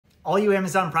All you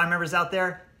Amazon Prime members out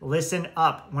there, listen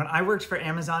up. When I worked for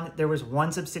Amazon, there was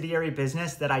one subsidiary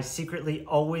business that I secretly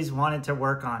always wanted to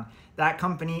work on. That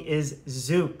company is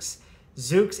Zoox.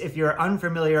 Zoox, if you're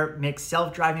unfamiliar, makes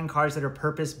self-driving cars that are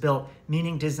purpose-built,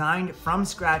 meaning designed from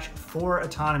scratch for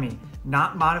autonomy,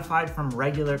 not modified from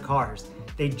regular cars.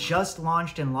 They just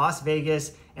launched in Las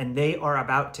Vegas and they are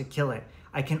about to kill it.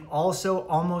 I can also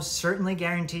almost certainly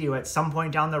guarantee you at some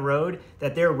point down the road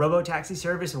that their robotaxi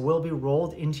service will be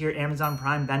rolled into your Amazon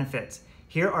Prime benefits.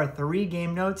 Here are 3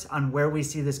 game notes on where we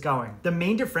see this going. The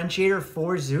main differentiator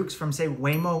for Zoox from say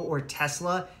Waymo or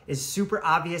Tesla is super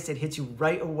obvious. It hits you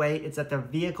right away. It's that the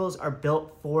vehicles are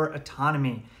built for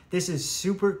autonomy. This is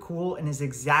super cool and is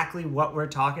exactly what we're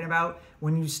talking about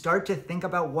when you start to think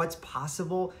about what's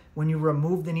possible when you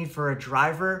remove the need for a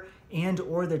driver and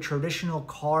or the traditional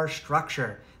car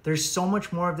structure. There's so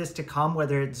much more of this to come,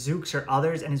 whether it's Zoox or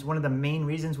others, and is one of the main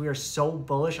reasons we are so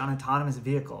bullish on autonomous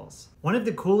vehicles. One of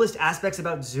the coolest aspects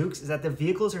about Zoox is that the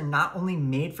vehicles are not only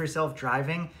made for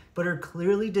self-driving, but are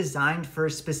clearly designed for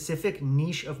a specific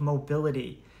niche of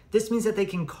mobility. This means that they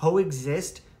can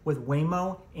coexist with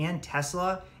Waymo and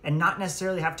Tesla and not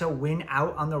necessarily have to win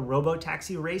out on the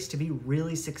robotaxi race to be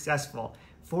really successful.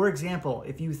 For example,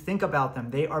 if you think about them,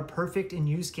 they are perfect in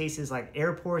use cases like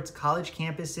airports, college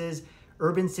campuses,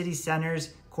 urban city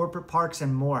centers, corporate parks,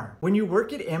 and more. When you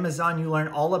work at Amazon, you learn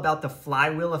all about the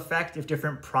flywheel effect of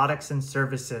different products and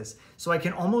services. So I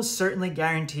can almost certainly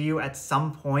guarantee you at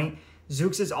some point,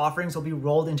 Zoox's offerings will be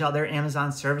rolled into other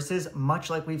Amazon services, much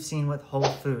like we've seen with Whole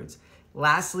Foods.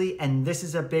 Lastly, and this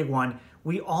is a big one,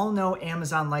 we all know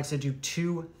Amazon likes to do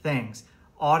 2 things: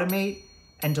 automate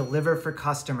and deliver for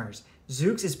customers.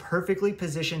 Zoox is perfectly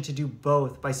positioned to do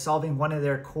both by solving one of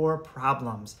their core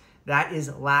problems. That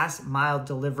is last mile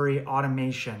delivery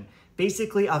automation.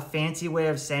 Basically a fancy way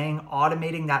of saying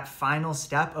automating that final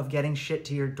step of getting shit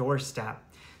to your doorstep.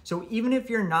 So even if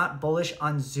you're not bullish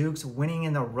on Zoox winning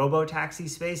in the robotaxi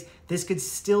space, this could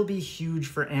still be huge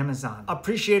for Amazon.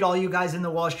 Appreciate all you guys in the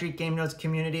Wall Street Game Notes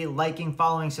community, liking,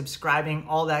 following, subscribing,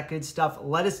 all that good stuff.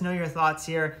 Let us know your thoughts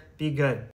here. Be good.